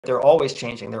they're always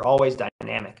changing. They're always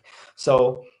dynamic.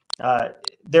 So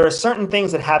there are certain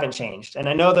things that haven't changed. And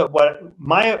I know that what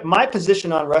my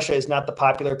position on Russia is not the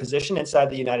popular position inside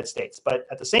the United States, but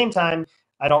at the same time,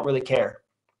 I don't really care.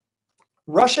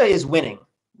 Russia is winning.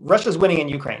 Russia's winning in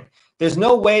Ukraine. There's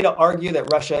no way to argue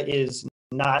that Russia is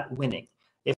not winning.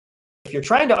 If you're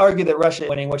trying to argue that Russia is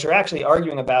winning, what you're actually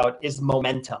arguing about is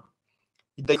momentum.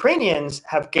 The Ukrainians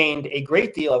have gained a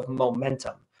great deal of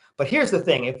momentum. But here's the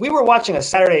thing. If we were watching a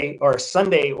Saturday or a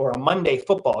Sunday or a Monday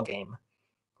football game,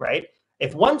 right?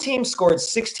 If one team scored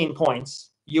 16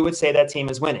 points, you would say that team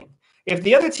is winning. If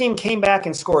the other team came back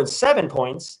and scored 7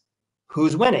 points,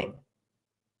 who's winning?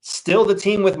 Still the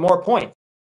team with more points.